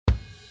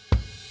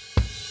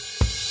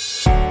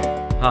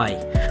Hi,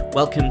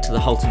 welcome to the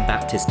Halton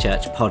Baptist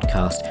Church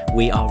podcast.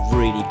 We are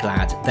really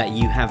glad that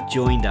you have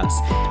joined us,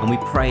 and we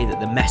pray that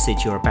the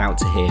message you're about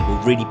to hear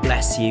will really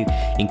bless you,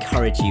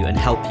 encourage you, and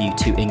help you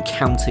to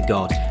encounter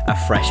God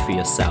afresh for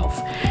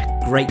yourself.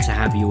 Great to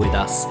have you with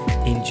us.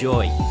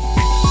 Enjoy.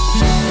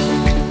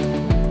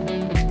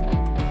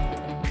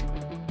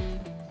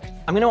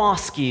 I'm going to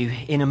ask you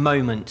in a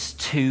moment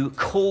to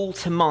call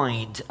to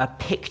mind a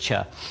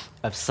picture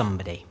of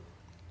somebody.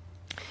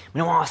 I'm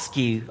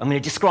going to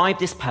describe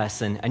this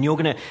person, and you're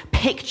going to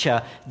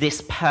picture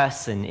this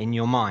person in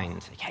your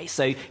mind. Okay,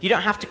 so you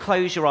don't have to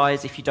close your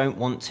eyes if you don't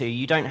want to.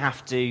 You don't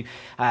have to,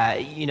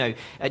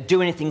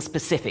 do anything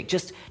specific.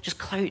 Just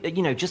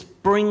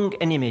bring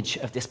an image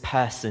of this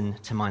person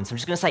to mind. So I'm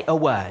just going to say a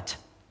word: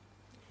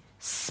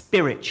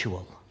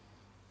 spiritual.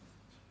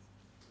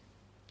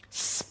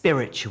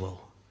 Spiritual.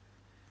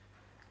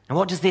 And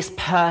what does this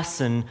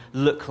person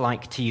look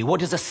like to you? What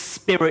does a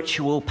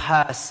spiritual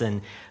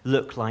person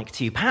look like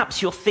to you?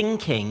 Perhaps you're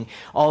thinking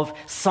of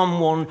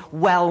someone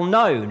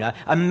well-known,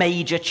 a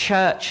major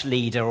church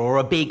leader or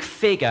a big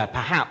figure,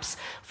 perhaps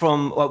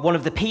from one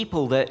of the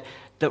people that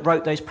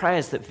wrote those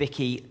prayers that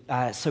Vicky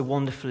so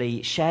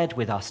wonderfully shared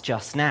with us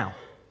just now.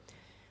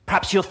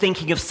 Perhaps you're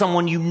thinking of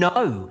someone you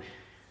know.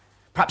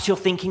 Perhaps you're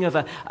thinking of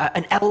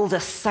an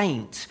elder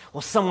saint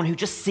or someone who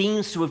just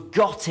seems to have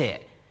got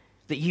it,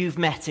 that you've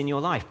met in your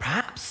life.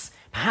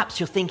 Perhaps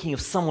you're thinking of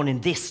someone in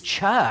this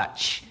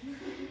church,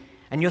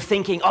 and you're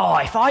thinking, oh,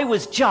 if I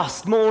was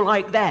just more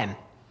like them,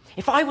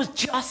 if I was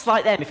just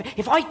like them,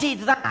 if I did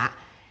that,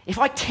 if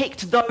I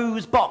ticked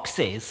those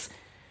boxes,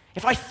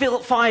 if I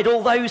fired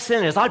all those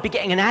cylinders, I'd be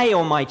getting an A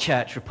on my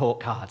church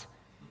report card.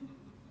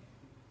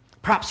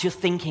 Perhaps you're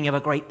thinking of a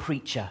great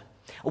preacher,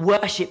 a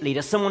worship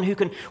leader, someone who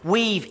can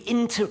weave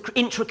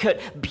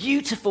intricate,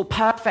 beautiful,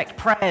 perfect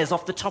prayers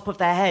off the top of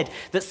their head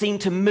that seem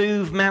to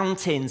move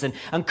mountains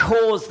and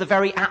cause the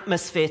very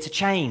atmosphere to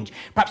change.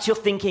 Perhaps you're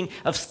thinking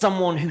of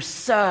someone who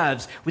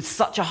serves with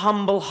such a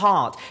humble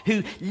heart,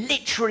 who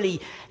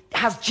literally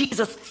has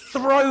Jesus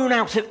thrown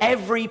out of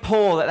every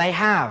pore that they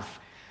have.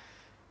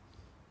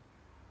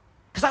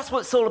 Because that's what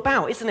it's all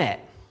about, isn't it?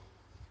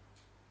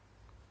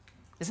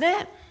 Isn't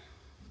it?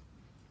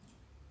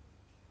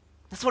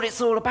 That's what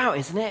it's all about,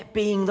 isn't it?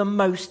 Being the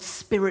most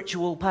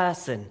spiritual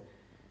person.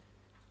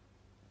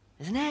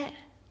 Isn't it?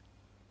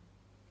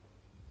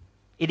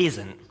 It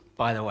isn't,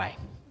 by the way.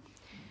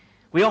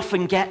 We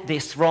often get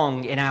this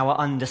wrong in our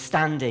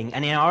understanding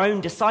and in our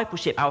own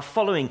discipleship, our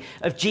following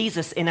of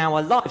Jesus in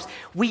our lives.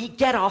 We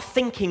get our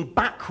thinking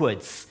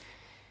backwards.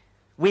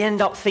 We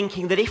end up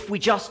thinking that if we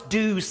just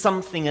do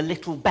something a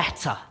little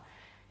better,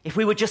 if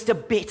we were just a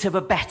bit of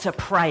a better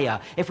prayer,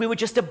 if we were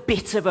just a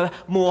bit of a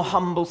more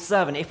humble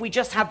servant, if we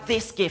just had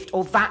this gift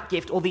or that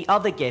gift or the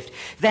other gift,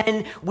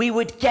 then we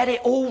would get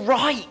it all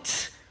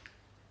right.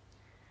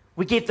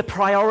 We give the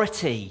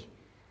priority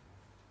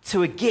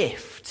to a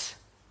gift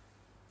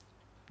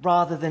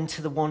rather than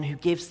to the one who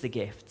gives the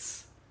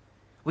gifts.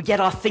 We get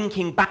our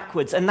thinking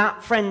backwards, and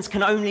that, friends,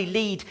 can only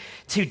lead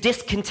to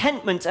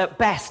discontentment at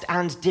best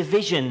and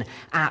division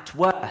at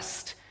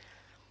worst.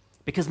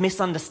 Because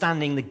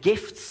misunderstanding the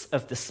gifts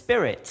of the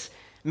Spirit,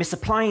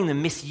 misapplying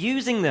them,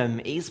 misusing them,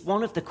 is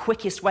one of the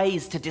quickest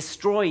ways to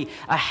destroy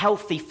a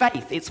healthy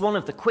faith. It's one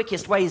of the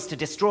quickest ways to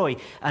destroy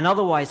an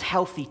otherwise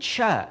healthy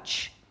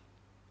church.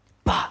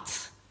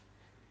 But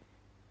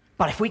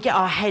if we get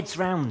our heads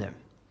round them,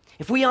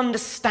 if we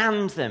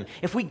understand them,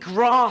 if we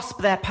grasp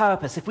their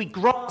purpose, if we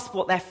grasp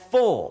what they're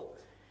for,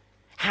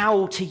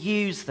 how to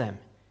use them,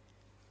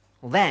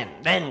 well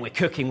then we're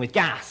cooking with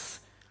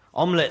gas.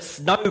 Omelettes,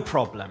 no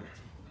problem.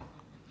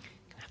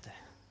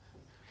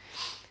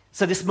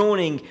 So this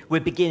morning, we're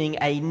beginning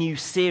a new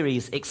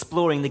series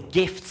exploring the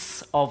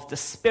gifts of the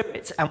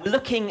Spirit. And we're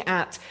looking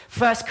at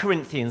 1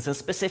 Corinthians, and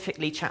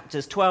specifically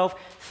chapters 12,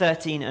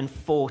 13, and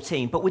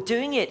 14. But we're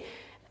doing it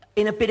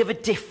in a bit of a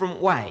different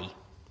way.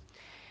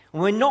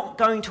 We're not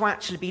going to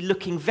actually be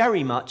looking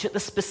very much at the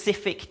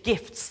specific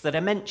gifts that are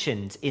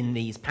mentioned in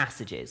these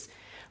passages.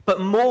 But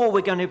more,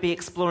 we're going to be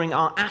exploring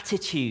our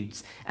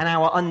attitudes and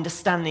our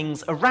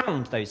understandings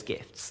around those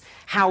gifts.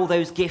 How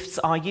those gifts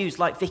are used,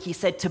 like Vicky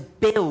said, to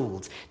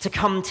build, to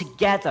come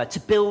together, to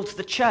build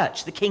the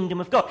church, the kingdom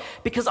of God.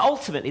 Because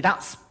ultimately,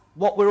 that's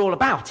what we're all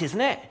about, isn't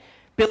it?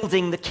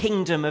 Building the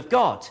kingdom of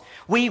God.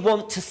 We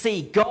want to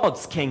see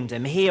God's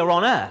kingdom here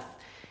on earth.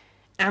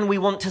 And we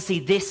want to see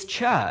this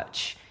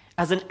church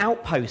as an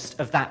outpost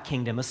of that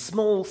kingdom, a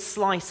small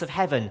slice of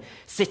heaven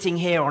sitting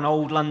here on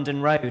Old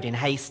London Road in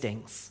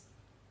Hastings.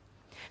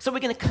 So we're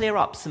going to clear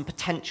up some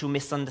potential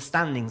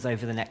misunderstandings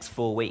over the next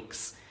 4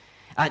 weeks.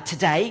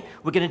 Today,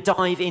 we're going to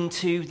dive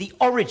into the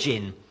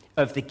origin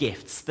of the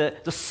gifts,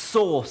 the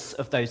source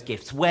of those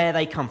gifts, where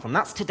they come from.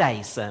 That's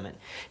today's sermon.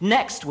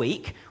 Next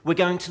week, we're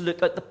going to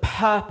look at the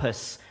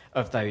purpose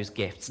of those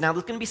gifts. Now,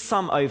 there's going to be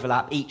some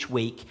overlap each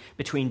week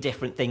between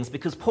different things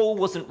because Paul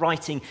wasn't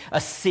writing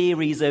a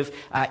series of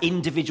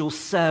individual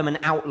sermon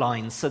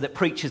outlines so that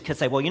preachers could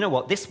say, well, you know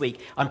what, this week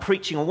I'm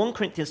preaching on 1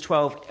 Corinthians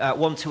 12,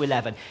 1 to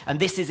 11, and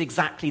this is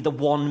exactly the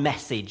one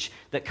message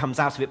that comes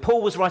out of it.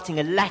 Paul was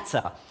writing a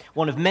letter,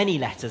 one of many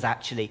letters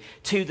actually,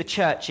 to the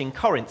church in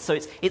Corinth. So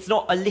it's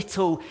not a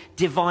little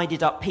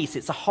divided up piece,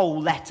 it's a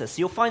whole letter. So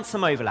you'll find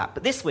some overlap.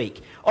 But this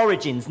week,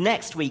 origins,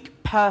 next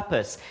week,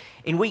 purpose.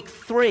 In week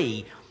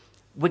 3,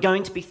 we're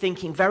going to be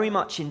thinking very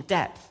much in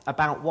depth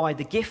about why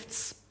the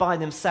gifts by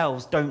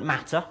themselves don't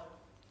matter,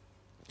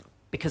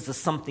 because there's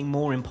something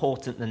more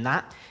important than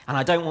that. And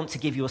I don't want to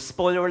give you a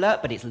spoiler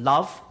alert, but it's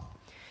love.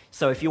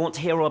 So if you want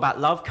to hear all about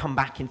love, come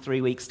back in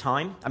 3 weeks'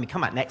 time. I mean,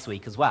 come back next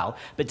week as well,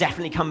 but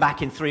definitely come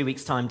back in 3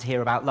 weeks' time to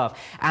hear about love.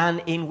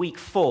 And in week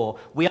 4,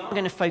 we are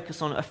going to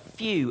focus on a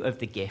few of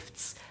the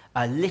gifts,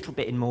 a little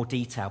bit in more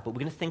detail, but we're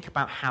going to think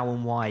about how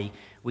and why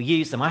we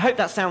use them. I hope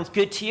that sounds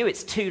good to you.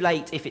 It's too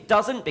late if it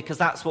doesn't, because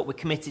that's what we're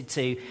committed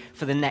to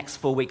for the next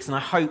 4 weeks. And I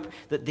hope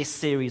that this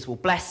series will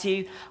bless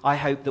you. I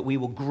hope that we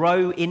will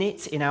grow in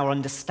it, in our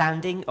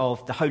understanding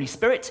of the Holy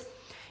Spirit,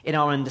 in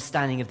our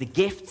understanding of the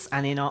gifts,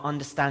 and in our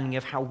understanding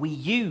of how we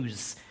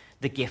use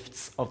the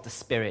gifts of the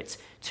Spirit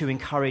to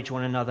encourage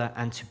one another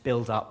and to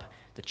build up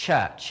the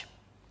church.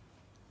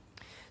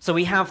 So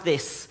we have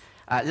this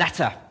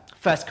letter,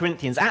 1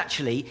 Corinthians.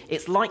 Actually,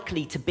 it's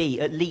likely to be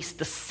at least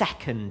the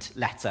second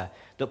letter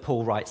that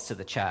Paul writes to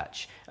the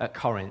church at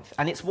Corinth.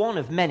 And it's one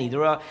of many.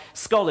 There are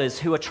scholars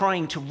who are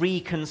trying to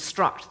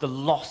reconstruct the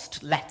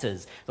lost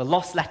letters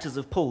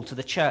of Paul to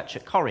the church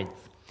at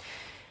Corinth.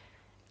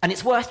 And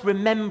it's worth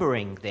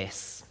remembering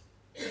this.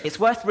 It's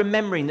worth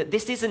remembering that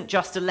this isn't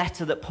just a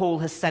letter that Paul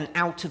has sent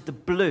out of the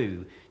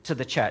blue to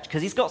the church,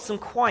 because he's got some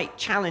quite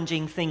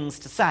challenging things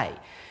to say.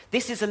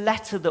 This is a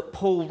letter that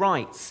Paul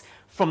writes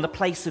from the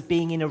place of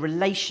being in a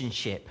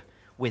relationship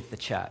with the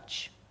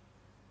church.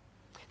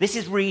 This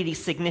is really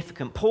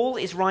significant. Paul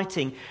is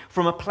writing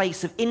from a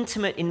place of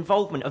intimate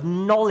involvement, of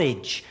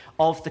knowledge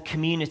of the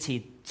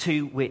community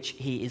to which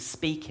he is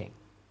speaking.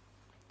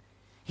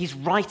 He's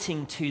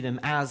writing to them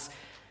as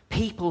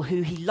people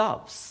who he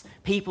loves,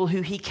 people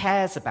who he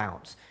cares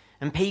about,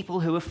 and people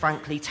who have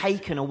frankly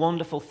taken a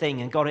wonderful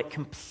thing and got it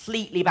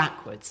completely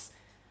backwards.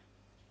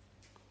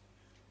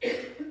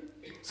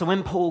 So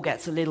when Paul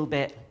gets a little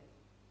bit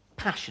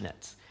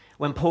passionate,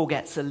 when Paul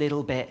gets a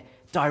little bit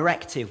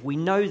directive, we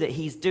know that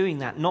he's doing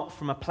that not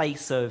from a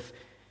place of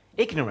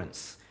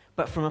ignorance,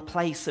 but from a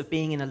place of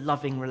being in a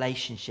loving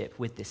relationship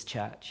with this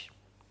church.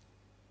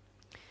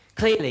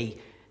 Clearly,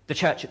 the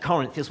church at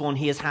Corinth is one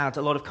he has had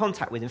a lot of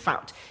contact with. In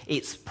fact,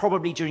 it's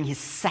probably during his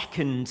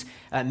second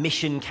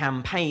mission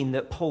campaign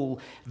that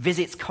Paul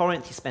visits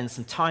Corinth. He spends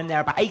some time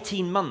there, about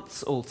 18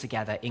 months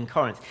altogether in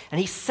Corinth,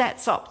 and he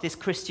sets up this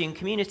Christian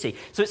community.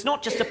 So it's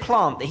not just a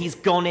plant that he's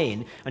gone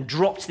in and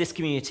dropped this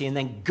community and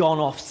then gone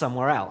off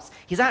somewhere else.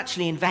 He's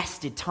actually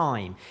invested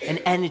time and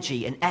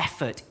energy and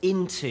effort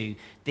into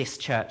this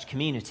church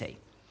community.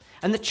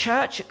 And the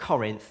church at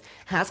Corinth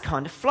has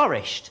kind of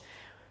flourished,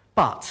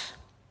 but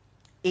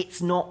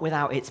it's not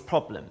without its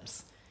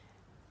problems.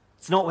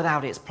 It's not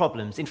without its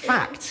problems. In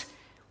fact,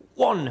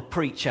 one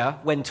preacher,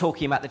 when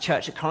talking about the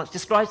church at Corinth,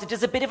 describes it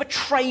as a bit of a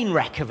train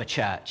wreck of a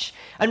church.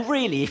 And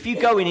really, if you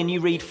go in and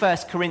you read 1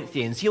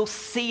 Corinthians, you'll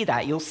see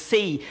that. You'll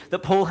see that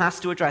Paul has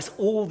to address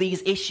all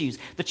these issues.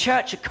 The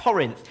church at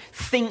Corinth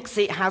thinks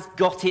it has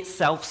got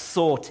itself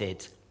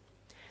sorted.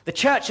 The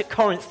church at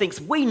Corinth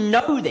thinks, we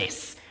know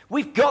this.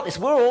 We've got this.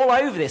 We're all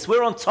over this.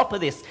 We're on top of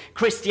this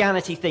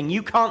Christianity thing.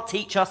 You can't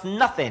teach us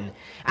nothing.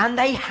 And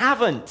they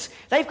haven't.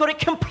 They've got it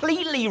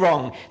completely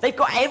wrong. They've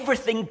got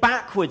everything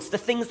backwards. The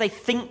things they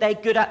think they're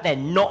good at, they're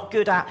not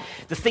good at.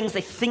 The things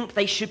they think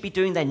they should be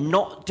doing, they're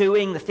not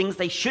doing. The things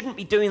they shouldn't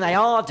be doing, they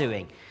are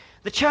doing.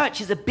 The church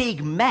is a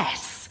big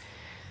mess.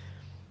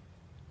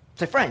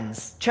 So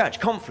friends, church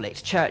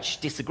conflict,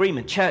 church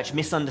disagreement, church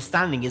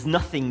misunderstanding is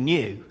nothing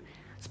new.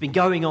 It's been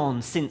going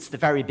on since the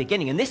very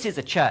beginning. And this is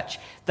a church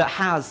that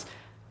has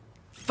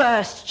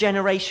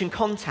first-generation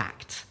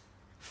contact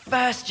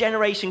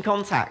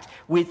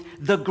with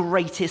the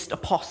greatest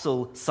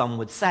apostle, some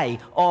would say,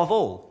 of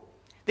all.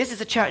 This is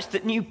a church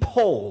that knew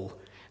Paul,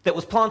 that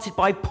was planted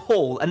by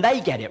Paul, and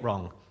they get it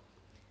wrong.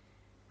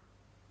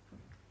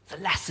 It's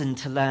a lesson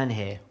to learn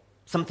here,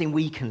 something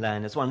we can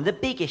learn as well. And the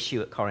big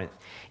issue at Corinth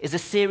is a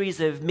series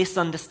of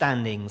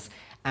misunderstandings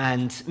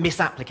and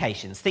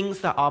misapplications,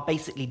 things that are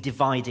basically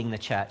dividing the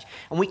church.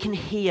 And we can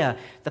hear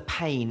the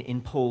pain in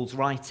Paul's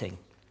writing.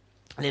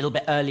 A little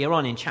bit earlier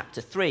on in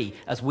chapter 3,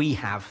 as we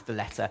have the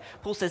letter,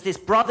 Paul says this,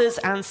 brothers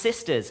and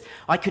sisters,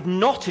 I could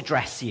not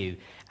address you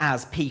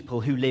as people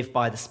who live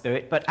by the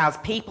Spirit, but as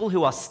people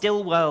who are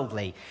still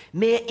worldly,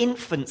 mere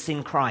infants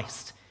in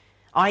Christ.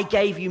 I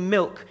gave you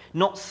milk,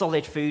 not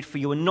solid food, for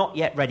you are not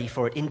yet ready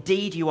for it.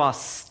 Indeed, you are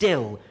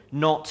still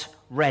not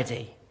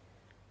ready.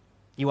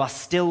 You are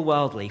still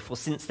worldly, for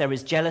since there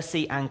is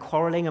jealousy and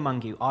quarreling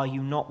among you, are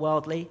you not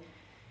worldly?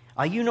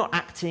 Are you not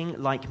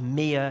acting like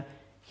mere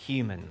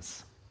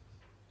humans?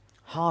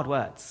 Hard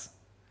words.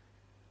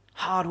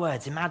 Hard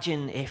words.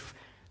 Imagine if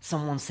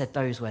someone said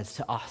those words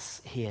to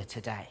us here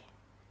today.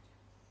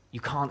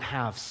 You can't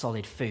have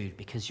solid food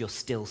because you're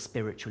still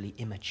spiritually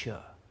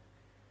immature.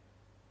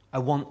 I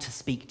want to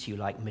speak to you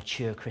like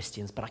mature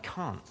Christians, but I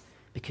can't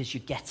because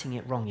you're getting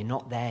it wrong. You're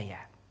not there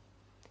yet.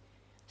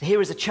 So here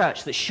is a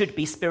church that should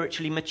be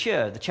spiritually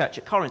mature. The church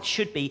at Corinth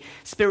should be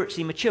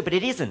spiritually mature, but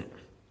it isn't.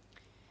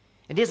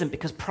 It isn't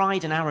because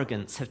pride and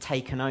arrogance have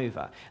taken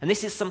over. And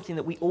this is something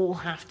that we all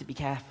have to be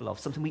careful of,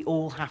 something we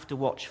all have to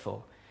watch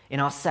for in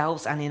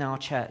ourselves and in our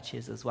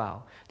churches as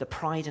well, that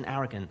pride and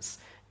arrogance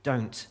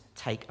don't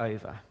take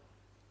over.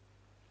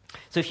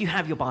 So if you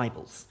have your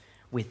Bibles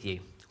with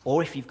you,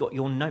 or if you've got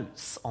your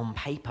notes on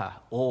paper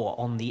or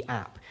on the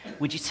app,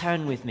 would you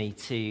turn with me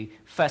to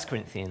 1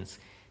 Corinthians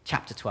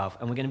chapter 12,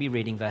 and we're going to be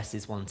reading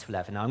verses 1 to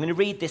 11. Now, I'm going to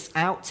read this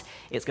out.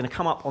 It's going to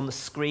come up on the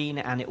screen,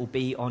 and it will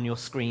be on your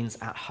screens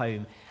at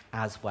home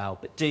as well.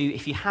 But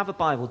if you have a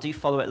Bible, do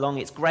follow it along.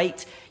 It's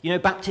great. You know,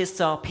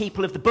 Baptists are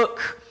people of the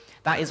book.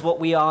 That is what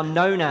we are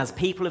known as,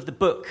 people of the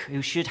book,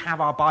 who should have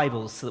our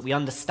Bibles so that we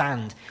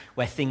understand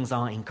where things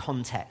are in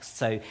context.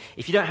 So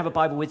if you don't have a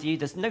Bible with you,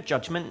 there's no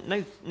judgment,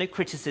 no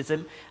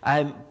criticism,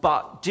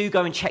 but do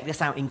go and check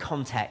this out in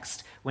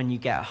context when you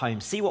get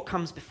home. See what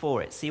comes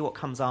before it, see what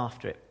comes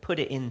after it, put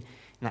it in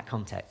that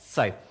context.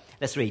 So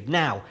let's read.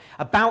 Now,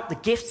 about the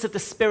gifts of the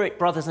Spirit,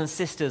 brothers and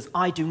sisters,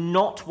 I do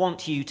not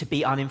want you to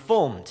be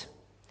uninformed.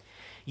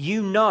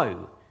 You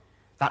know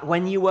that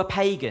when you were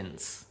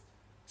pagans,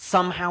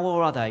 somehow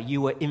or other,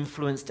 you were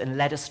influenced and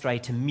led astray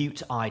to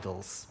mute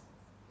idols.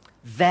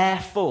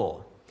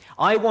 Therefore,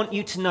 I want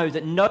you to know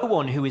that no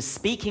one who is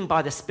speaking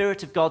by the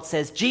Spirit of God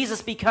says,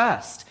 Jesus be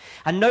cursed,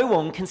 and no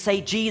one can say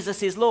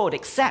Jesus is Lord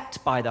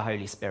except by the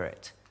Holy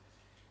Spirit.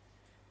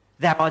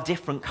 There are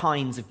different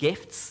kinds of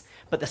gifts,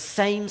 but the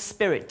same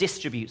Spirit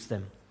distributes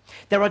them.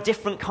 There are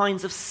different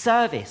kinds of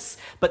service,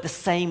 but the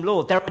same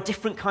Lord. There are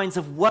different kinds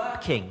of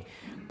working,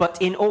 but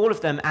in all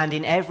of them and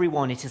in every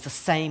one, it is the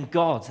same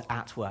God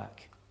at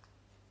work.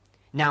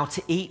 Now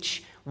to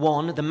each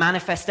one, the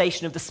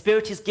manifestation of the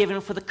Spirit is given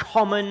for the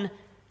common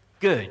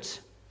good.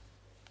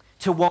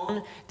 To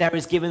one, there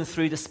is given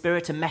through the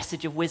Spirit a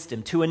message of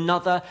wisdom. To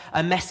another,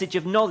 a message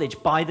of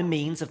knowledge by the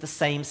means of the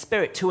same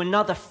Spirit. To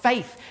another,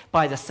 faith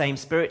by the same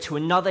Spirit. To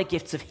another,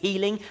 gifts of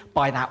healing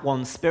by that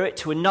one Spirit.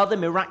 To another,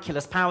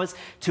 miraculous powers.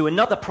 To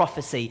another,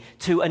 prophecy.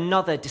 To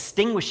another,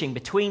 distinguishing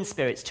between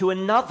spirits. To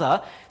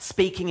another,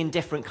 speaking in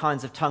different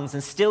kinds of tongues.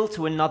 And still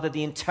to another,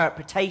 the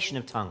interpretation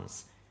of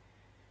tongues.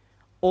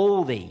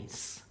 All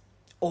these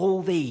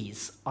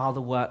are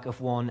the work of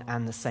one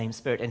and the same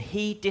Spirit, and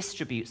he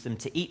distributes them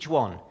to each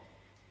one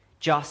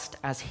just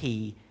as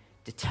he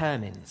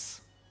determines.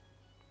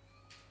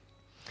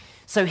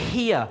 So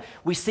here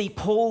we see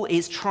Paul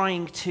is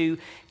trying to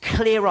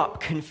clear up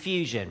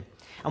confusion,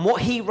 and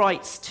what he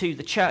writes to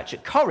the church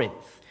at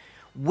Corinth,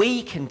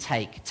 we can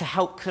take to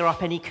help clear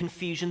up any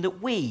confusion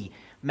that we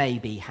may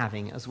be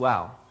having as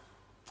well.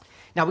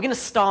 Now, we're going to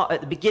start at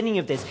the beginning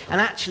of this,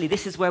 and actually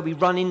this is where we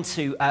run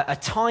into a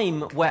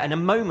time where, in a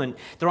moment,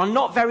 there are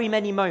not very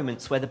many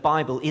moments where the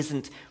Bible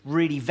isn't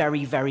really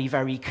very, very,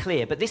 very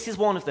clear, but this is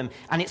one of them,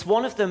 and it's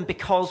one of them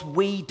because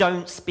we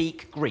don't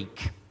speak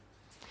Greek.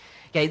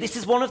 Okay, this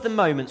is one of the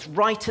moments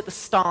right at the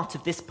start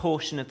of this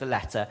portion of the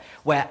letter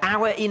where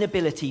our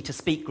inability to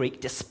speak Greek,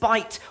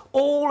 despite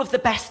all of the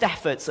best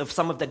efforts of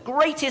some of the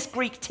greatest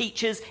Greek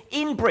teachers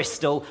in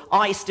Bristol,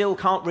 I still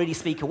can't really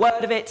speak a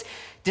word of it.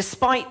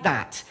 Despite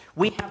that,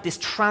 we have this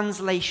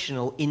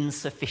translational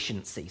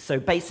insufficiency. So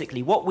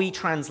basically, what we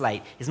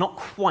translate is not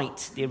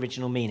quite the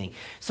original meaning.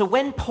 So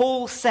when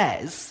Paul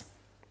says,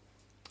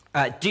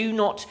 I do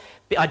not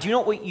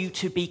want you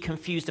to be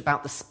confused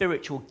about the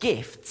spiritual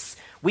gifts,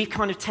 we've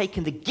kind of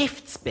taken the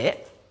gifts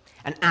bit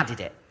and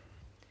added it.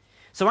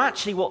 So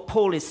actually what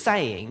Paul is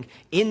saying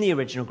in the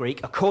original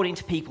Greek, according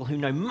to people who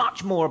know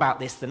much more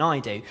about this than I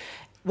do,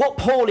 what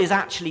Paul is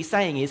actually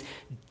saying is,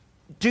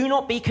 do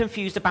not be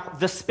confused about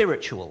the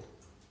spiritual.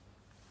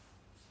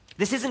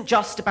 This isn't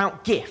just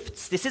about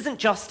gifts. This isn't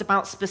just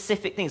about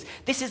specific things.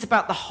 This is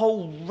about the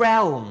whole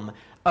realm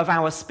of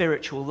our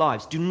spiritual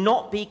lives. Do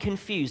not be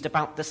confused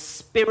about the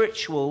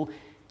spiritual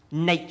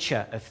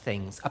nature of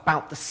things,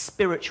 about the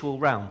spiritual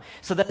realm.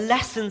 So the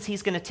lessons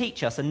he's going to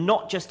teach us are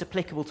not just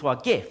applicable to our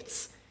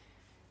gifts,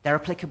 they're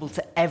applicable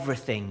to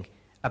everything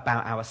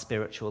about our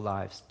spiritual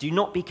lives. Do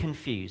not be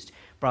confused,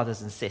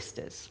 brothers and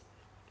sisters.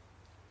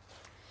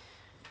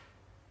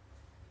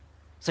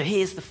 So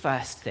here's the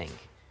first thing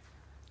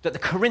that the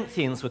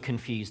Corinthians were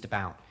confused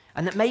about,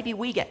 and that maybe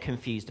we get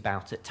confused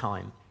about at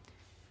times.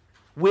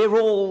 We're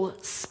all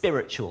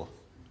spiritual.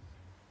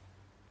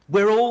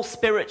 We're all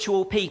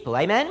spiritual people.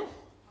 Amen?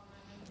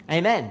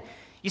 Amen.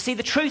 You see,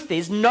 the truth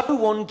is, no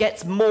one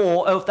gets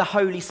more of the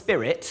Holy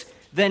Spirit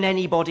than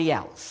anybody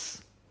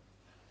else.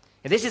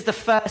 This is the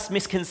first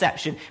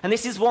misconception, and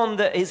this is one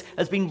that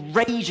has been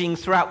raging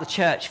throughout the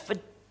church for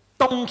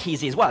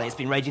donkeys as well. It's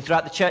been raging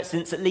throughout the church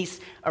since at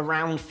least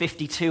around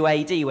 52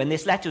 AD when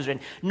this letter was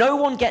written. No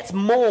one gets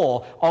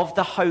more of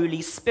the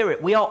Holy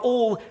Spirit. We are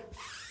all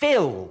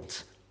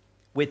filled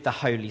with the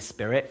Holy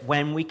Spirit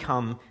when we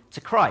come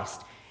to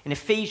Christ. In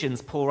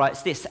Ephesians, Paul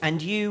writes this,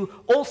 "And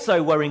you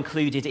also were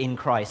included in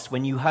Christ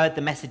when you heard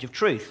the message of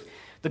truth,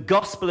 the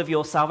gospel of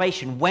your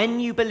salvation. When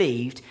you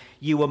believed,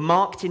 you were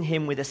marked in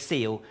him with a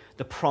seal,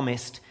 the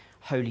promised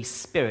Holy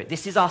Spirit."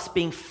 This is us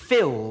being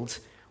filled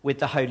with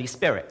the Holy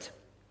Spirit.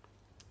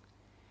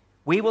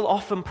 We will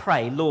often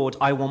pray, "Lord,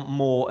 I want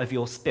more of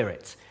your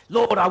Spirit.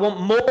 Lord, I want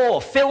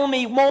more. Fill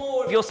me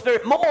more of your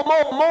Spirit.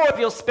 More of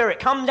your Spirit.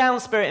 Come down,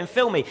 Spirit, and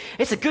fill me."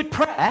 It's a good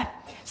prayer.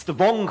 It's the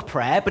wrong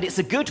prayer, but it's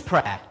a good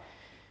prayer.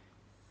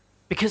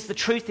 Because the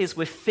truth is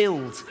we're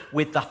filled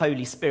with the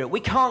Holy Spirit. We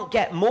can't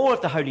get more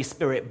of the Holy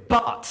Spirit,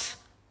 but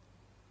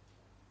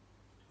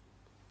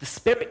the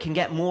Spirit can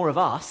get more of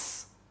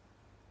us.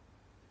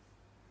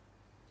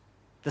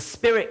 The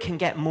Spirit can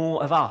get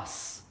more of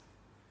us.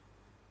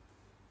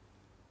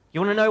 You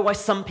want to know why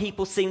some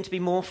people seem to be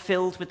more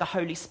filled with the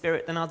Holy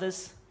Spirit than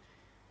others?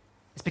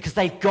 It's because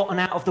they've gotten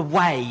out of the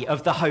way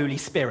of the Holy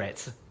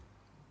Spirit.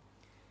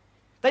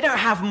 They don't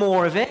have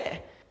more of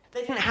it.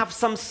 They didn't have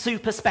some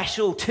super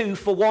special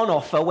 2-for-1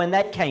 offer when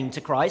they came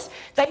to Christ.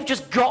 They've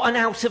just gotten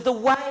out of the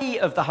way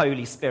of the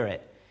Holy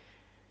Spirit.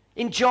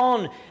 In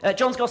John's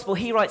Gospel,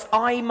 he writes,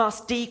 "I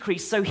must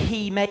decrease so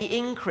he may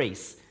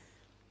increase."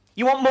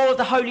 You want more of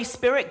the Holy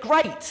Spirit?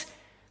 Great.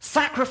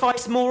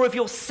 Sacrifice more of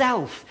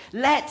yourself.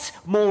 Let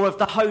more of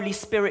the Holy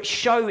Spirit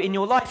show in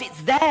your life.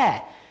 It's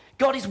there.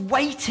 God is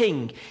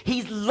waiting.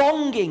 He's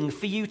longing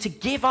for you to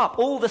give up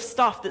all the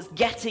stuff that's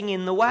getting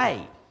in the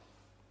way.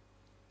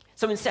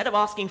 So instead of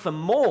asking for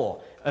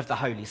more of the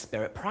Holy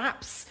Spirit,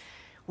 perhaps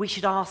we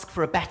should ask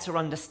for a better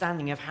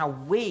understanding of how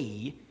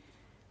we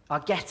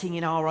are getting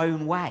in our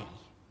own way,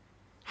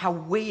 how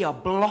we are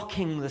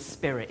blocking the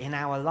Spirit in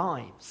our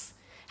lives,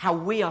 how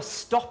we are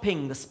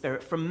stopping the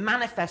Spirit from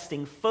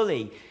manifesting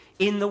fully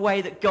in the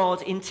way that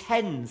God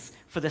intends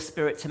for the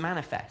Spirit to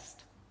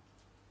manifest.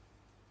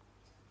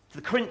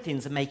 The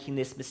Corinthians are making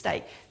this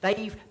mistake.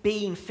 They've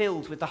been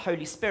filled with the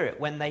Holy Spirit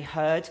when they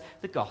heard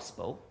the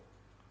gospel,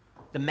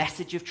 the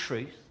message of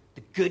truth,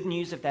 the good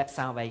news of their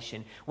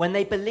salvation. When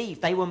they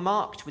believed, they were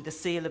marked with the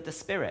seal of the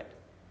Spirit.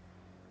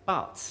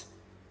 But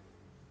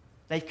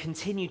they've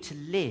continued to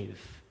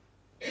live.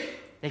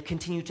 They've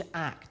continued to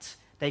act.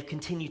 They've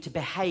continued to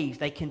behave.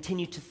 They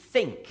continue to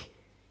think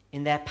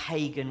in their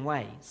pagan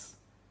ways.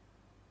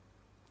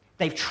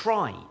 They've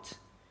tried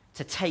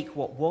to take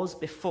what was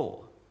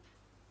before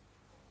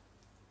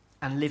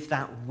and live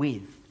that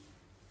with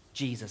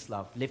Jesus'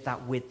 love, live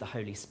that with the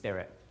Holy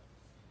Spirit.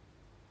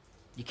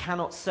 You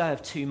cannot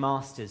serve two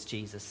masters,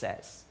 Jesus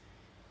says.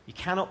 You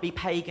cannot be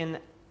pagan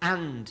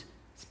and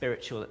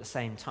spiritual at the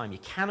same time. You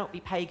cannot be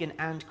pagan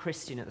and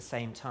Christian at the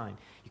same time.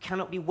 You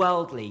cannot be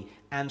worldly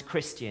and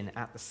Christian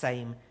at the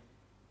same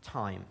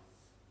time.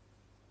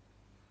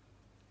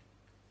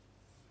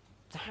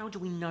 So how do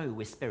we know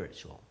we're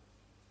spiritual?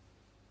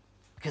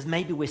 Because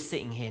maybe we're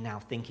sitting here now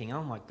thinking,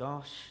 "Oh my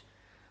gosh,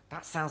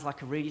 that sounds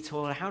like a really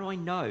tall. How do I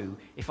know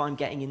if I'm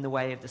getting in the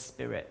way of the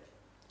Spirit?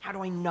 How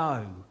do I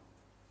know?"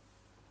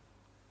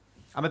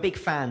 I'm a big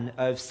fan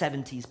of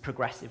 70s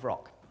progressive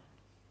rock.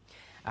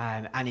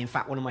 And in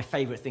fact, one of my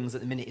favorite things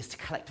at the minute is to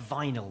collect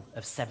vinyl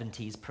of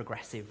 70s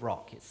progressive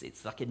rock.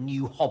 It's like a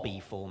new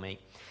hobby for me.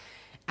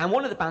 And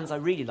one of the bands I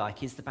really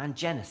like is the band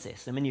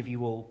Genesis. And many of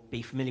you will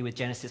be familiar with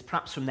Genesis,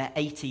 perhaps from their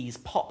 80s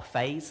pop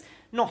phase.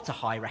 Not a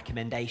high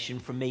recommendation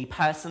from me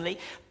personally,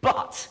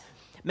 but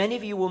many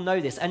of you will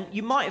know this. And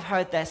you might have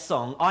heard their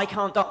song, "I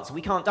Can't Dance,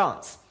 We Can't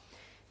Dance."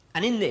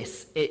 And in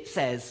this, it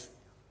says,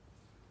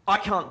 "I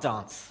can't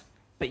dance,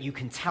 but you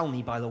can tell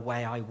me by the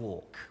way I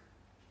walk."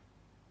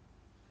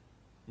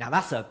 Now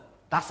that's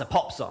a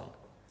pop song,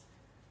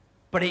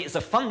 but it's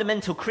a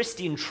fundamental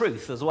Christian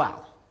truth as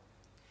well.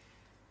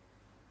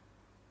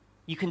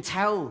 You can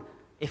tell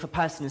if a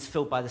person is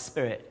filled by the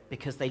Spirit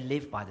because they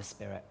live by the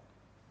Spirit,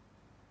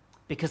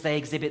 because they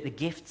exhibit the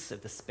gifts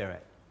of the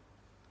Spirit,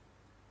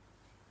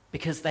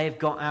 because they've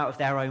got out of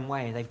their own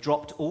way. They've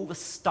dropped all the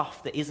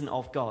stuff that isn't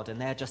of God, and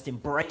they're just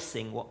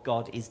embracing what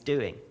God is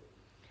doing.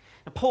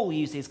 Now, Paul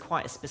uses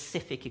quite a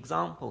specific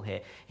example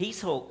here. He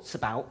talks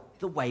about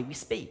the way we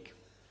speak,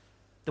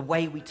 the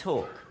way we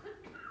talk.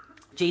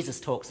 Jesus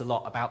talks a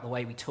lot about the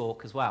way we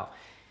talk as well.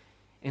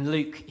 In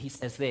Luke, he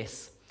says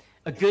this,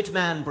 "A good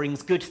man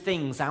brings good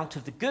things out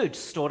of the good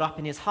stored up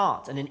in his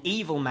heart, and an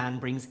evil man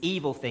brings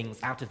evil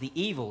things out of the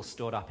evil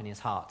stored up in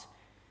his heart.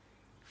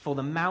 For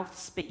the mouth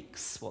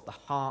speaks what the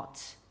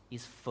heart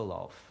is full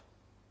of."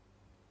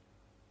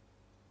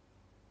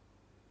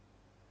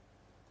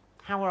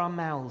 How are our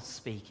mouths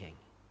speaking?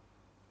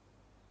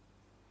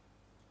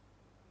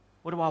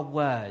 What do our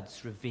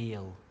words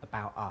reveal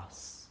about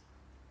us?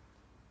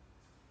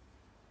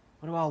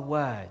 What do our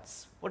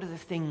words, what do the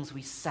things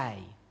we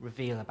say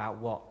reveal about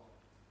what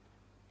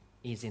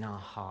is in our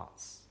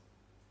hearts?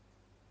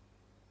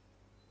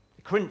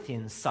 The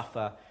Corinthians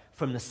suffer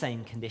from the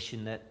same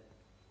condition that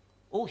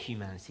all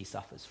humanity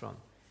suffers from,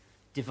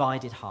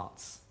 divided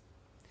hearts.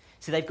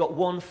 So they've got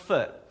one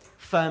foot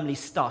firmly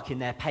stuck in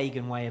their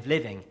pagan way of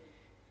living,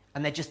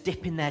 and they're just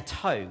dipping their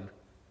toe,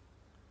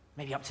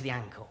 maybe up to the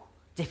ankle,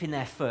 dipping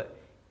their foot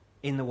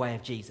in the way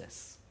of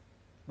Jesus.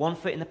 One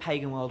foot in the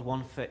pagan world,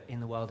 one foot in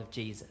the world of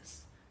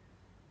Jesus.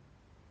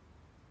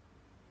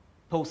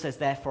 Paul says,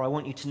 therefore, I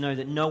want you to know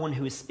that no one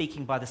who is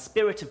speaking by the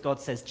Spirit of God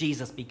says,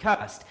 Jesus be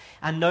cursed.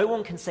 And no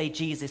one can say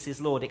Jesus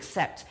is Lord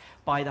except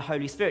by the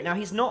Holy Spirit. Now,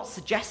 he's not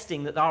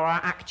suggesting that there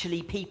are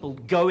actually people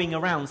going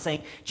around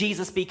saying,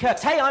 Jesus be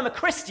cursed. Hey, I'm a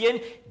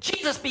Christian,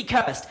 Jesus be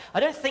cursed. I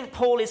don't think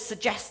Paul is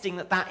suggesting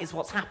that that is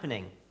what's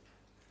happening.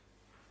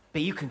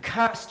 But you can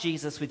curse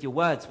Jesus with your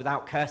words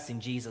without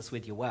cursing Jesus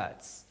with your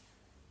words.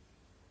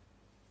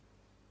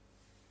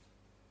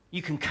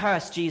 You can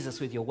curse Jesus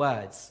with your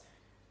words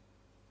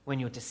when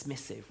you're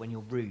dismissive, when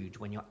you're rude,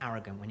 when you're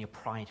arrogant, when you're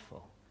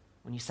prideful,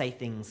 when you say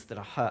things that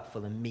are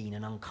hurtful and mean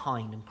and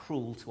unkind and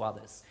cruel to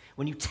others,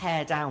 when you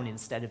tear down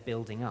instead of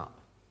building up.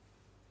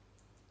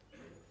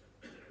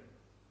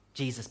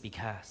 Jesus be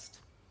cursed.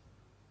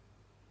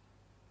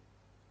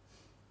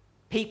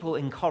 People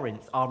in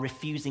Corinth are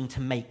refusing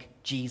to make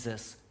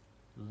Jesus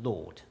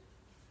Lord.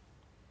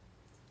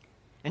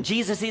 And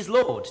Jesus is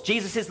Lord.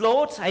 Jesus is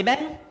Lord.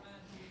 Amen?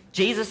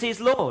 Jesus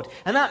is Lord.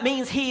 And that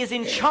means he is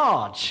in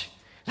charge.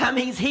 That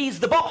means he's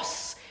the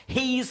boss.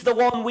 He's the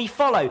one we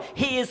follow.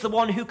 He is the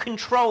one who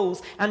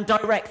controls and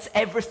directs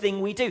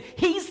everything we do.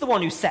 He's the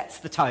one who sets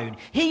the tone.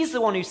 He's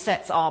the one who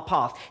sets our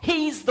path.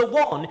 He's the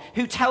one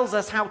who tells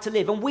us how to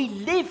live. And we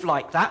live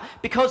like that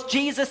because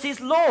Jesus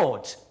is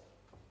Lord.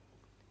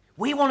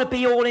 We want to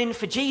be all in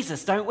for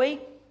Jesus, don't we?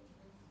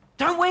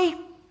 Don't we?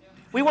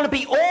 We want to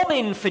be all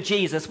in for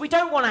Jesus. We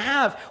don't want to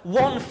have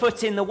one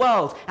foot in the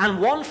world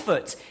and one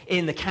foot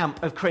in the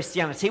camp of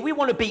Christianity. We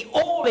want to be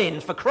all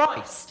in for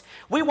Christ.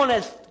 We want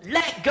to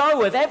let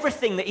go of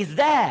everything that is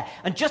there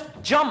and just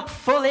jump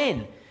full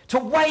in, to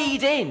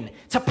wade in,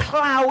 to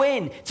plow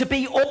in, to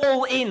be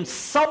all in,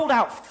 sold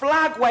out,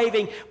 flag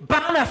waving,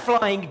 banner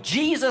flying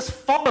Jesus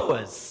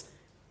followers.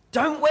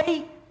 Don't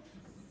we?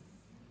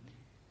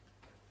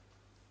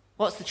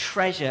 What's the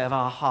treasure of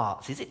our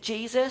hearts? Is it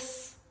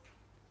Jesus?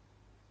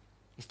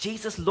 Is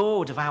Jesus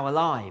Lord of our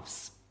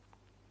lives?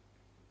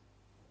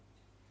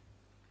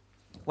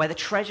 Where the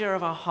treasure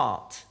of our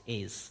heart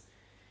is,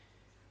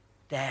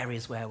 there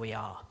is where we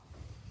are.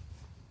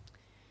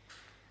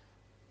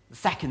 The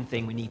second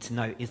thing we need to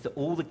note is that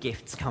all the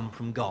gifts come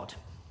from God.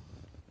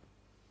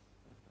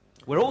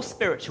 We're all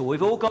spiritual.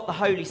 We've all got the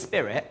Holy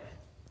Spirit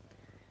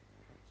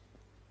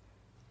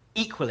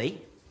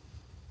equally,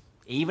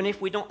 even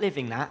if we're not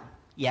living that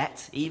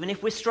yet, even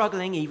if we're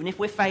struggling, even if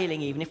we're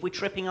failing, even if we're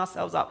tripping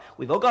ourselves up.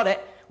 We've all got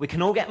it. We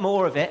can all get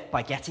more of it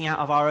by getting out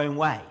of our own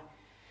way.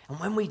 And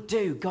when we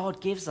do,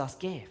 God gives us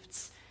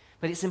gifts.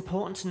 But it's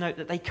important to note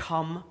that they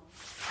come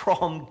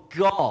from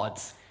God.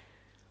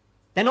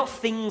 They're not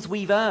things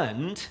we've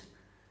earned.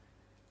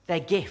 They're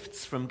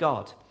gifts from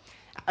God.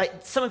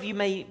 Some of you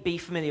may be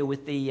familiar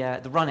with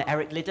the runner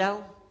Eric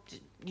Liddell.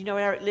 You know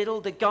Eric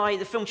Liddell?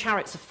 The film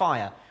Chariots of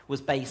Fire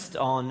was based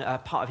on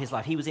part of his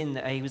life. He was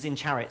in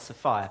Chariots of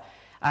Fire.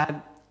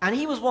 And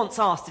he was once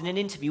asked in an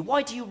interview,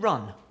 why do you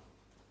run?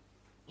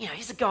 You know,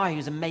 he's a guy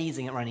who's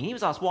amazing at running. He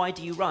was asked, why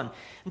do you run?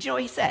 And do you know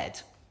what he said?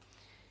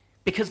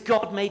 Because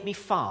God made me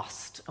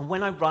fast, and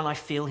when I run, I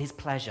feel his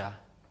pleasure.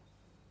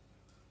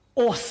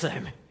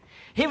 Awesome.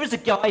 Here is a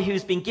guy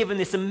who's been given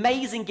this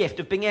amazing gift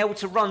of being able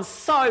to run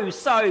so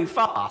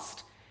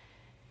fast.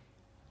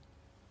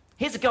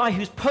 Here's a guy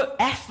who's put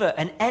effort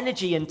and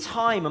energy and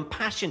time and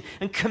passion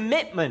and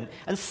commitment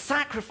and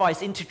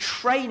sacrifice into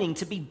training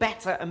to be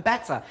better and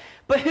better.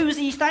 But who's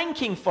he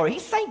thanking for?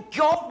 He's saying,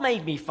 God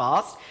made me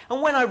fast,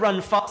 and when I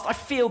run fast, I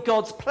feel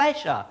God's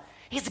pleasure.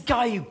 He's a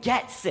guy who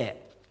gets it.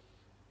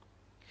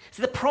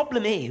 So the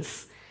problem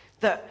is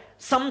that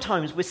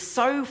sometimes we're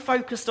so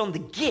focused on the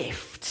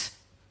gift,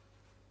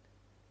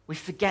 we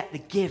forget the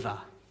giver.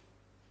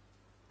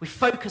 We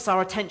focus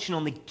our attention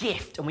on the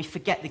gift and we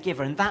forget the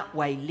giver, and that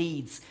way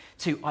leads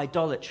to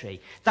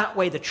idolatry. That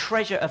way the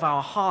treasure of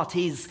our heart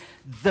is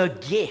the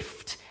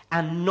gift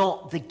and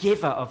not the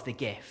giver of the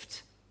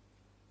gift.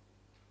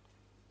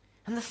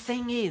 And the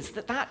thing is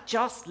that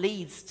just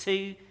leads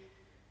to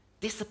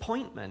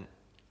disappointment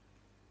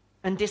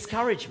and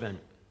discouragement.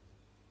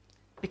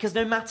 Because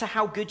no matter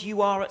how good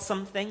you are at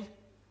something,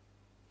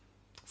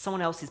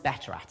 someone else is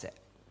better at it.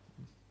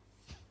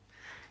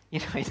 You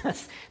know,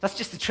 that's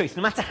just the truth.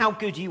 No matter how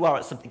good you are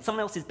at something,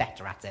 someone else is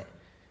better at it.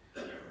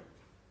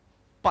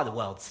 By the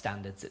world's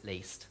standards, at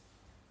least.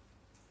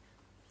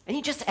 And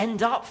you just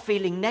end up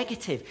feeling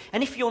negative.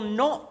 And if you're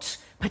not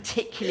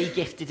particularly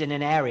gifted in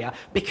an area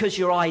because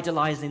you're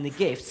idolizing the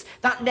gifts,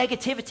 that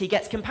negativity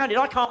gets compounded.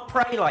 I can't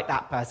pray like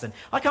that person.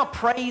 I can't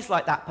praise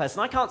like that person.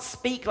 I can't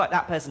speak like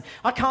that person.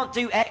 I can't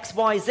do X,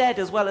 Y, Z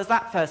as well as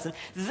that person.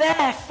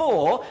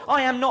 Therefore,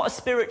 I am not a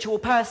spiritual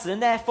person,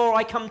 and therefore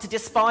I come to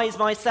despise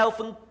myself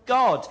and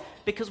God.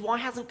 Because why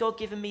hasn't God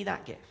given me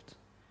that gift?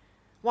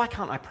 Why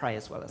can't I pray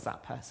as well as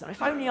that person?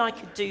 If only I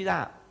could do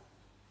that.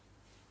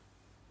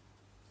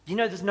 You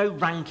know, there's no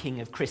ranking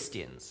of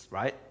Christians,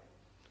 right?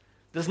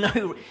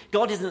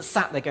 God isn't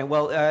sat there going,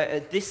 well,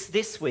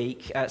 this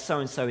week,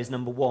 so-and-so is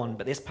number one,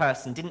 but this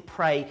person didn't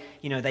pray,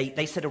 you know,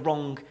 they said a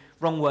wrong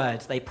Wrong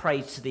word. They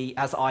pray to the,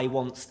 as I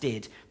once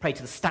did, pray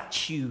to the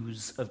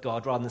statues of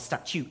God rather than the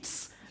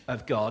statutes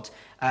of God.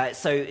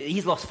 So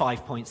he's lost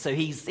 5 points, so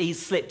he's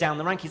slipped down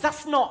the rankings.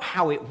 That's not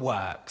how it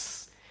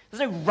works.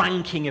 There's no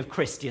ranking of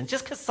Christians.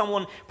 Just because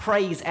someone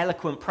prays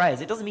eloquent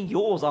prayers, it doesn't mean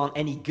yours aren't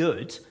any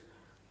good.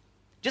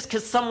 Just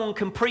because someone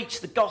can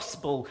preach the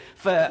gospel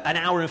for an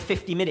hour and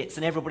 50 minutes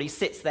and everybody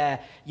sits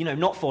there,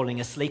 not falling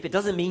asleep, it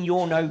doesn't mean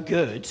you're no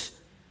good.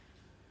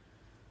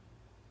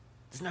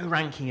 There's no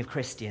ranking of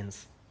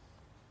Christians.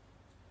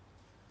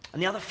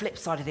 And the other flip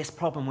side of this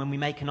problem when we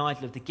make an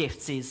idol of the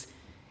gifts is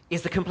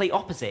the complete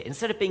opposite.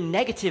 Instead of being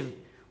negative,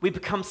 we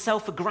become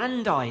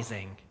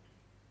self-aggrandizing.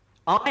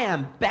 I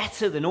am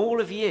better than all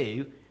of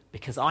you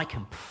because I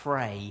can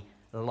pray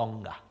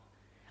longer.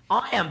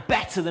 I am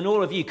better than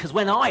all of you because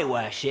when I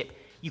worship,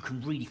 you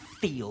can really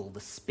feel the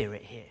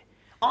Spirit here.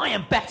 I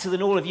am better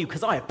than all of you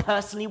because I have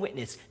personally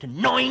witnessed to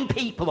 9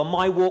 people on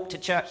my walk to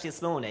church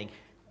this morning.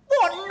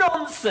 What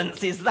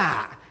nonsense is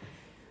that?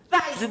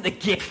 That isn't the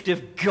gift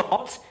of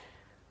God.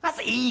 That's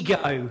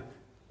ego.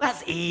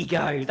 That's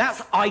ego.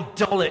 That's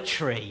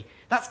idolatry.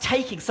 That's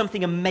taking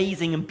something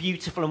amazing and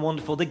beautiful and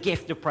wonderful, the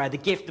gift of prayer, the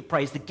gift of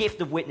praise, the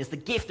gift of witness, the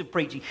gift of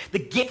preaching, the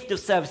gift of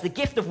service, the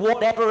gift of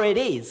whatever it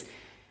is,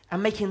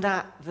 and making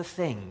that the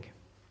thing.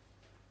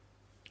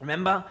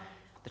 Remember,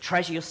 the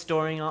treasure you're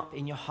storing up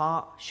in your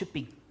heart should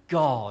be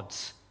God.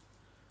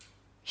 It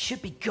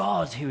should be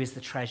God who is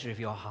the treasure of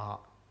your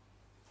heart.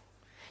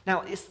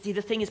 Now, see,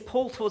 the thing is,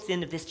 Paul, towards the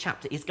end of this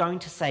chapter, is going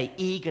to say,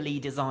 eagerly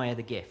desire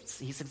the gifts.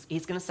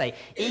 He's going to say,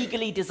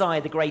 eagerly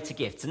desire the greater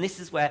gifts. And this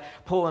is where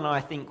Paul and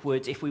I think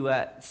would, if we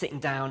were sitting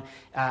down,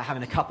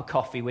 having a cup of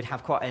coffee, would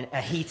have quite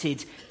a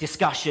heated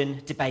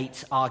discussion,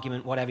 debate,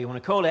 argument, whatever you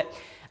want to call it,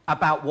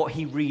 about what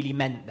he really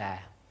meant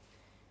there.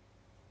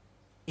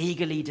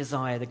 Eagerly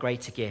desire the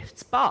greater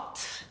gifts.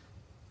 But,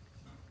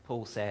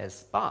 Paul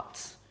says,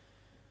 but,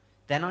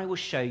 then I will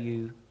show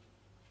you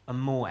a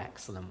more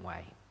excellent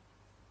way.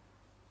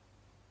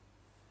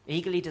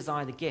 Eagerly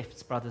desire the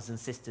gifts, brothers and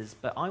sisters,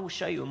 but I will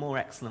show you a more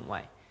excellent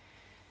way.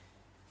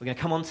 We're going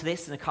to come on to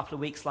this in a couple of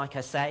weeks, like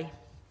I say,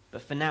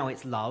 but for now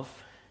it's love.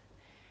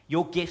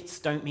 Your gifts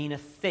don't mean a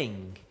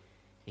thing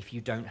if you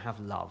don't have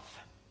love.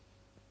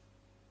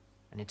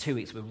 And in 2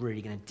 weeks, we're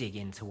really going to dig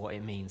into what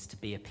it means to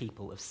be a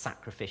people of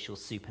sacrificial,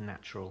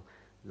 supernatural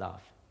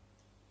love.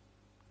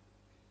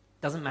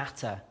 Doesn't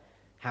matter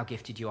how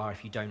gifted you are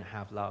if you don't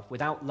have love.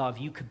 Without love,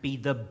 you could be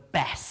the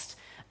best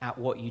at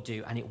what you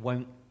do, and it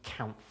won't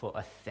count for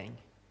a thing.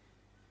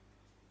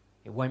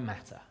 It won't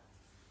matter.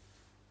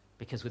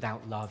 Because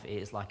without love, it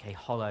is like a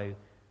hollow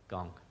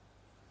gong.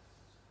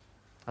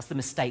 That's the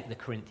mistake the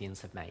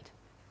Corinthians have made.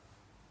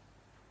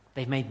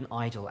 They've made an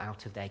idol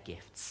out of their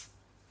gifts.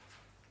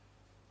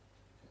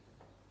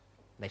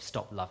 They've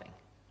stopped loving.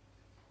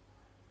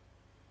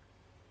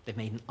 They've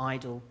made an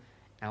idol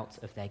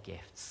out of their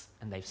gifts,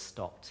 and they've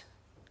stopped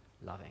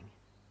loving.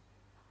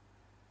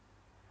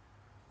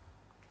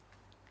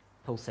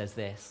 Paul says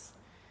this,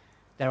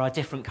 there are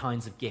different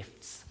kinds of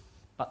gifts,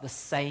 but the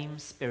same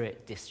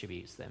Spirit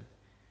distributes them.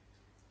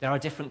 There are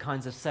different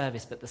kinds of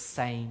service, but the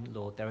same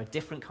Lord. There are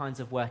different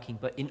kinds of working,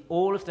 but in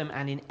all of them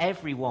and in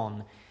every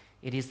one,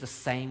 it is the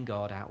same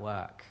God at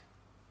work.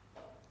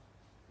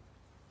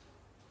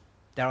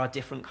 There are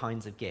different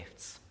kinds of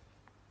gifts,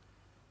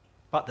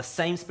 but the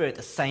same Spirit,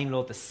 the same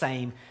Lord, the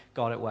same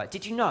God at work.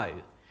 Did you know,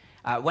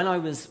 when I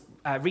was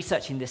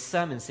researching this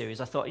sermon series,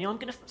 I thought, I'm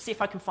going to see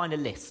if I can find a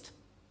list.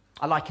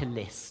 I like a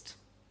list.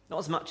 Not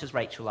as much as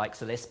Rachel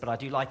likes a list, but I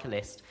do like a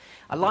list.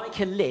 I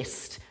like a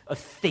list of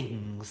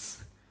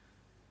things.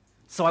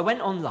 So I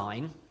went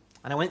online,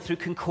 and I went through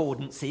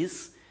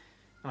concordances,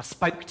 and I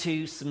spoke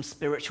to some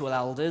spiritual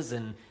elders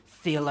and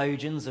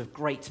theologians of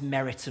great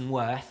merit and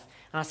worth,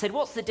 and I said,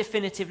 what's the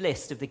definitive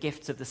list of the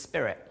gifts of the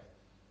Spirit?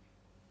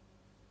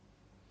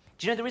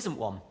 Do you know there isn't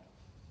one?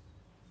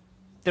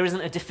 There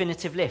isn't a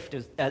definitive list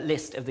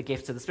of the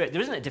gifts of the Spirit.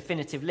 There isn't a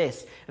definitive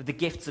list of the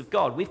gifts of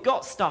God. We've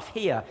got stuff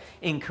here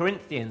in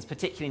Corinthians,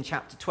 particularly in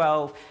chapter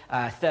 12,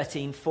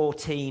 13,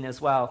 14 as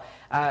well.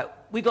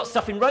 We've got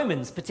stuff in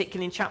Romans,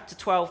 particularly in chapter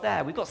 12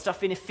 there. We've got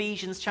stuff in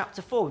Ephesians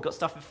chapter 4. We've got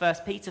stuff in 1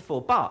 Peter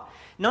 4. But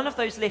none of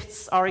those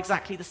lists are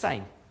exactly the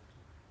same.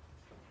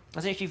 I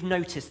don't know if you've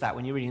noticed that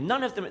when you're reading.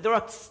 None of them, there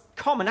are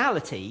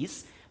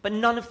commonalities, but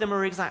none of them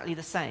are exactly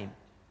the same.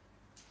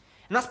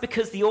 And that's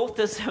because the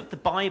authors of the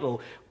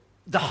Bible,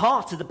 the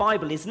heart of the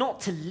Bible is not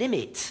to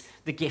limit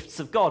the gifts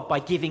of God by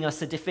giving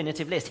us a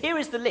definitive list. Here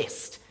is the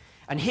list,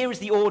 and here is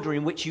the order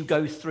in which you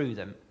go through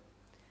them.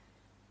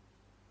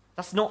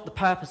 That's not the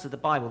purpose of the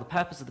Bible. The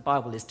purpose of the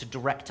Bible is to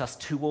direct us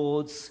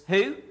towards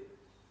who?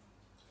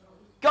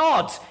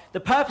 God. The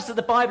purpose of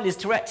the Bible is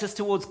to direct us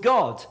towards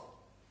God.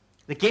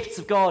 The gifts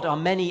of God are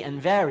many and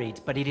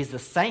varied, but it is the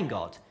same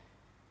God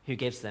who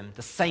gives them,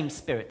 the same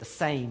Spirit, the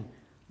same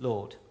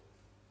Lord.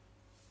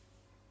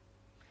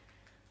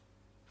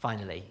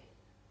 Finally,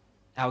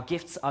 our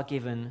gifts are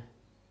given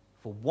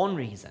for one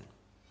reason.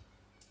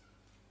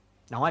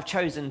 Now, I've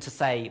chosen to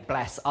say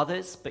bless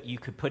others, but you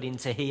could put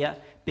into here,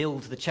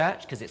 build the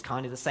church, because it's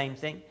kind of the same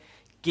thing.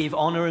 give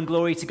honor and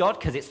glory to God,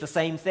 because it's the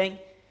same thing.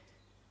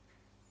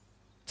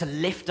 To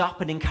lift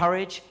up and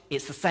encourage,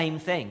 it's the same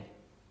thing.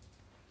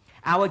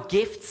 Our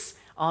gifts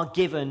are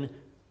given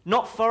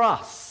not for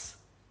us.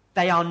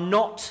 They are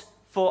not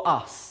for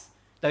us.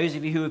 Those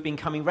of you who have been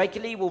coming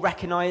regularly will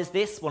recognize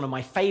this, one of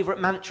my favorite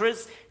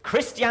mantras.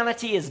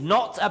 Christianity is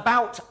not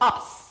about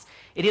us.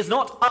 It is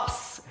not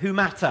us who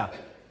matter.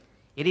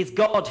 It is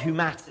God who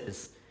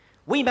matters.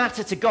 We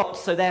matter to God,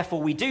 so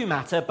therefore we do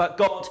matter, but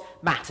God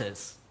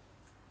matters.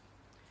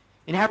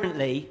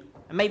 Inherently,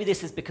 and maybe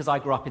this is because I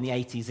grew up in the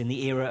 80s in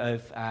the era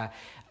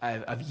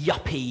of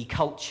yuppie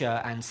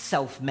culture and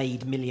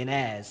self-made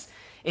millionaires.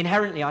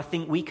 Inherently, I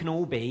think we can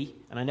all be,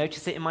 and I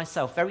notice it in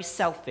myself, very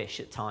selfish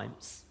at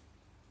times.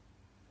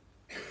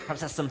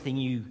 Perhaps that's something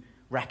you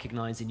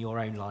recognize in your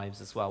own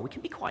lives as well. We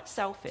can be quite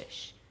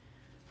selfish.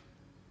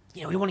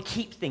 You know, we want to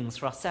keep things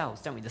for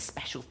ourselves, don't we? The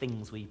special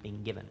things we've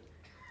been given.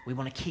 We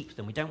want to keep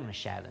them. We don't want to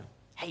share them.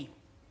 Hey,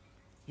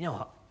 you know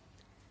what?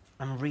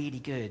 I'm really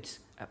good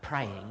at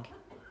praying,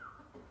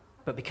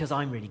 but because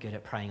I'm really good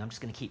at praying, I'm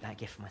just going to keep that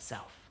gift for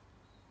myself.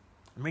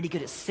 I'm really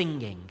good at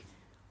singing,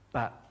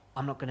 but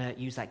I'm not going to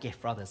use that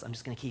gift for others. I'm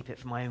just going to keep it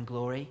for my own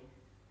glory.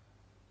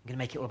 I'm going to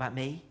make it all about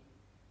me.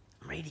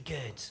 I'm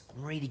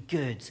really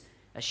good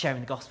at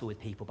sharing the gospel with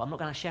people, but I'm not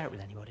going to share it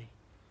with anybody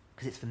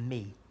because it's for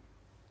me.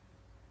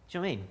 Do you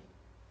know what I mean?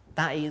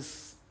 That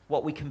is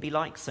what we can be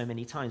like so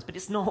many times, but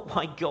it's not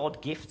why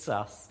God gifts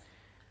us.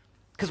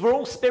 Because we're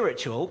all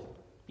spiritual,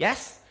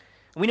 yes?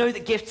 And we know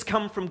that gifts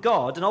come from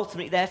God, and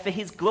ultimately they're for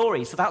his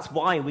glory, so that's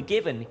why we're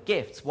given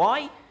gifts.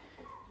 Why?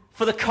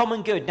 For the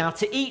common good. Now,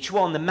 to each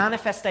one, the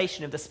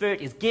manifestation of the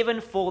Spirit is given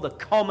for the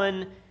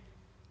common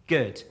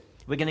good.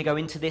 We're going to go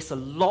into this a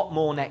lot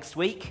more next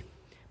week,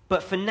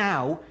 but for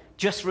now,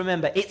 just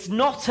remember, it's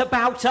not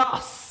about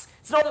us.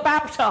 It's not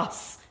about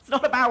us. It's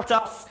not about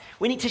us.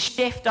 We need to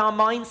shift our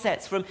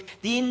mindsets from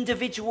the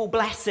individual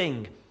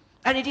blessing.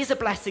 And it is a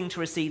blessing to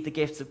receive the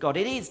gifts of God.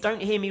 It is,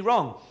 don't hear me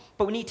wrong.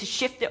 But we need to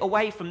shift it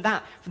away from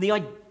that, from the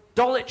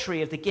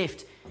idolatry of the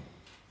gift,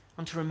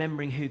 onto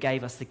remembering who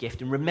gave us the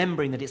gift and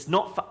remembering that it's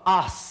not for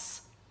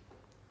us,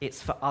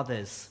 it's for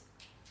others.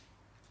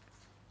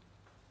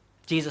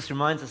 Jesus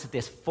reminds us of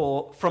this,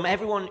 for from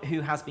everyone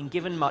who has been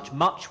given much,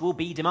 much will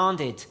be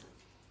demanded.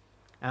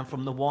 And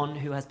from the one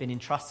who has been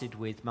entrusted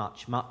with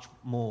much, much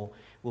more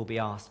will be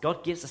asked.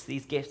 God gives us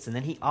these gifts, and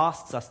then he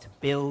asks us to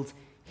build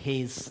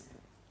his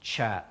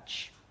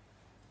church.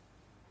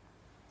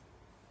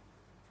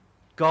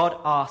 God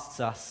asks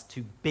us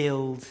to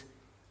build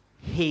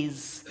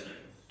his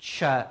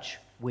church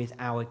with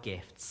our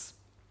gifts.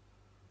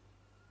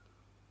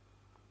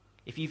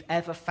 If you've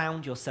ever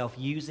found yourself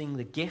using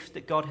the gift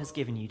that God has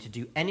given you to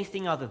do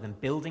anything other than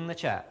building the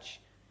church,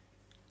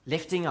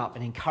 lifting up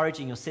and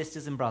encouraging your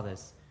sisters and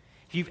brothers,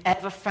 if you've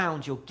ever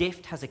found your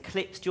gift has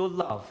eclipsed your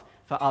love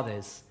for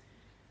others,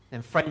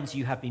 then friends,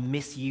 you have been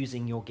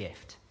misusing your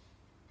gift.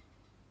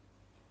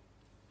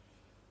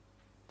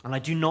 And I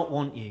do not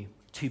want you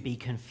to be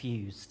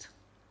confused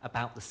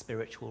about the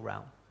spiritual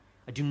realm.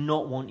 I do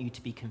not want you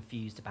to be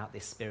confused about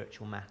this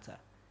spiritual matter.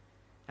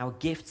 Our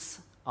gifts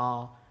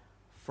are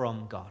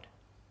from God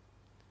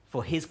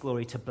for his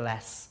glory to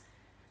bless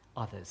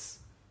others.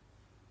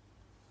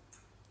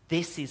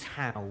 This is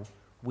how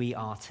we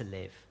are to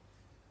live.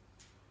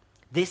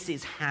 This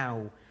is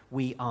how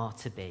we are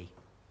to be.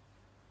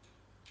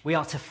 We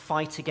are to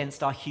fight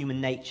against our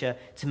human nature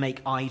to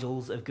make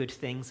idols of good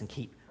things and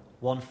keep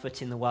one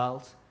foot in the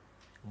world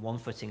and one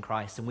foot in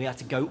Christ. And we are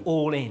to go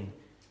all in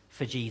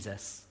for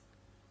Jesus.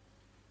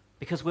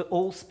 Because we're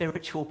all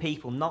spiritual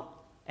people, not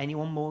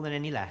anyone more than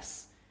any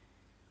less.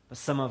 But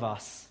some of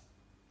us,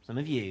 some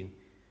of you,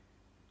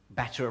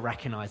 better at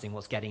recognizing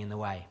what's getting in the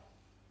way.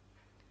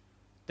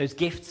 Those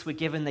gifts we're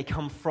given, they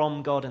come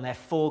from God and they're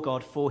for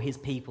God, for his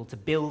people, to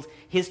build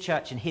his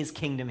church and his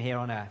kingdom here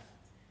on earth.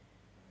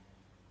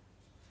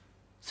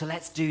 So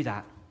let's do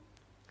that.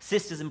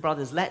 Sisters and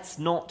brothers, let's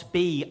not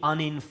be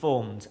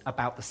uninformed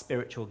about the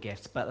spiritual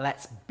gifts, but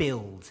let's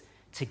build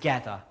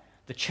together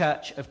the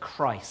church of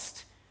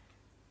Christ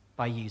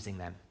by using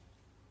them.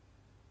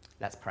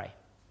 Let's pray.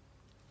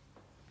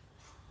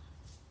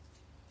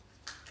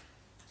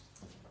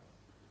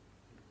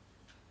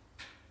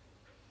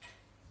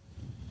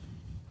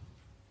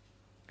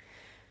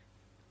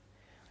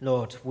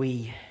 Lord,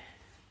 we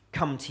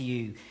come to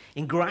you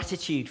in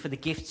gratitude for the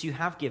gifts you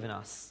have given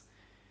us,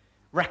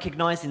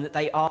 recognizing that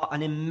they are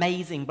an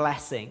amazing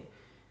blessing,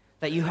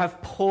 that you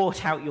have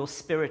poured out your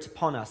Spirit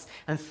upon us,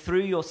 and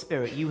through your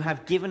Spirit you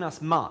have given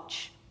us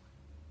much.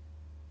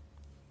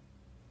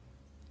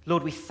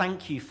 Lord, we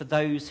thank you for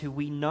those who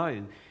we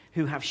know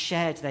who have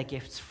shared their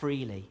gifts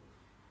freely,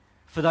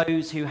 for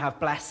those who have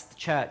blessed the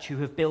church, who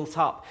have built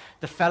up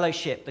the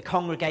fellowship, the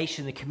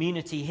congregation, the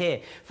community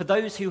here, for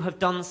those who have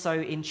done so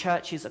in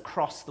churches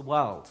across the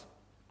world.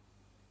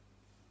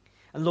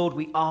 And Lord,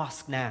 we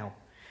ask now,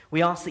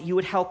 we ask that you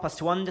would help us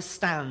to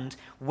understand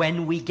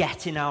when we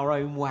get in our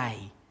own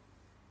way,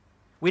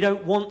 We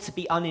don't want to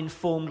be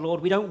uninformed, Lord.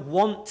 We don't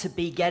want to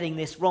be getting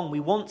this wrong. We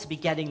want to be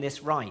getting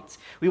this right.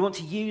 We want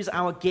to use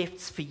our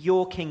gifts for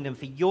your kingdom,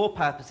 for your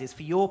purposes,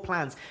 for your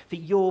plans, for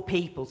your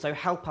people. So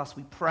help us,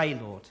 we pray,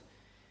 Lord.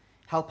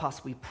 Help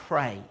us, we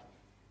pray,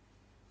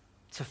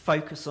 to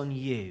focus on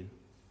you,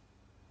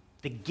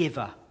 the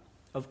giver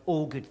of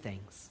all good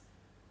things.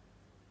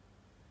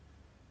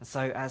 And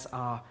so as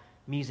our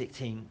music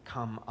team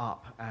come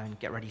up and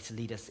get ready to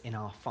lead us in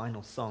our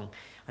final song,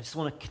 I just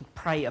want to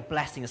pray a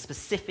blessing, a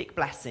specific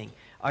blessing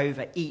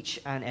over each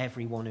and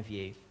every one of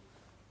you.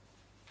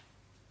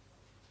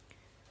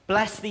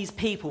 Bless these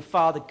people,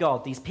 Father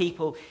God, these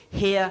people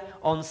here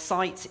on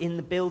site in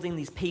the building,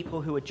 these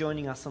people who are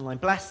joining us online.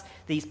 Bless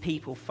these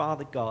people,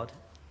 Father God,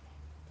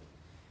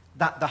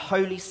 that the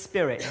Holy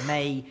Spirit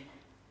may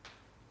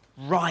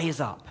rise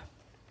up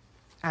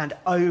and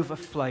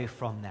overflow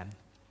from them.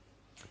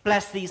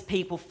 Bless these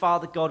people,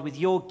 Father God, with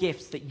your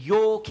gifts, that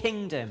your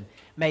kingdom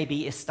may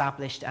be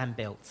established and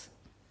built.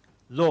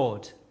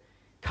 Lord,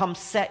 come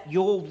set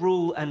your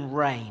rule and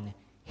reign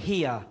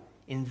here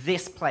in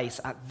this place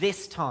at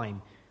this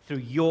time through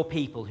your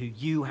people who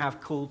you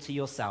have called to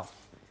yourself.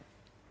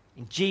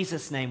 In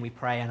Jesus' name we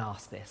pray and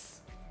ask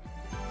this.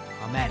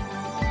 Amen.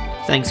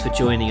 Thanks for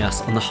joining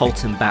us on the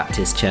Halton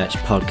Baptist Church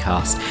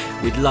podcast.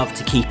 We'd love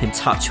to keep in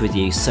touch with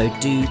you, so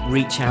do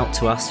reach out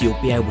to us. You'll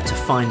be able to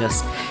find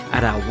us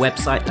at our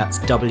website. That's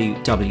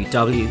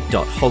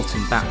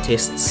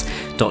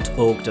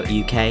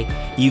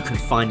www.haltonbaptists.org.uk. You can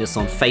find us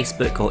on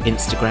Facebook or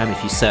Instagram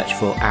if you search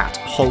for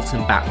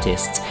 @Halton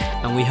Baptists.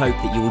 And we hope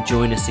that you will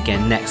join us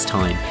again next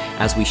time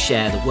as we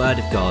share the Word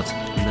of God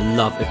and the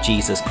love of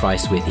Jesus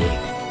Christ with you.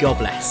 God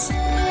bless.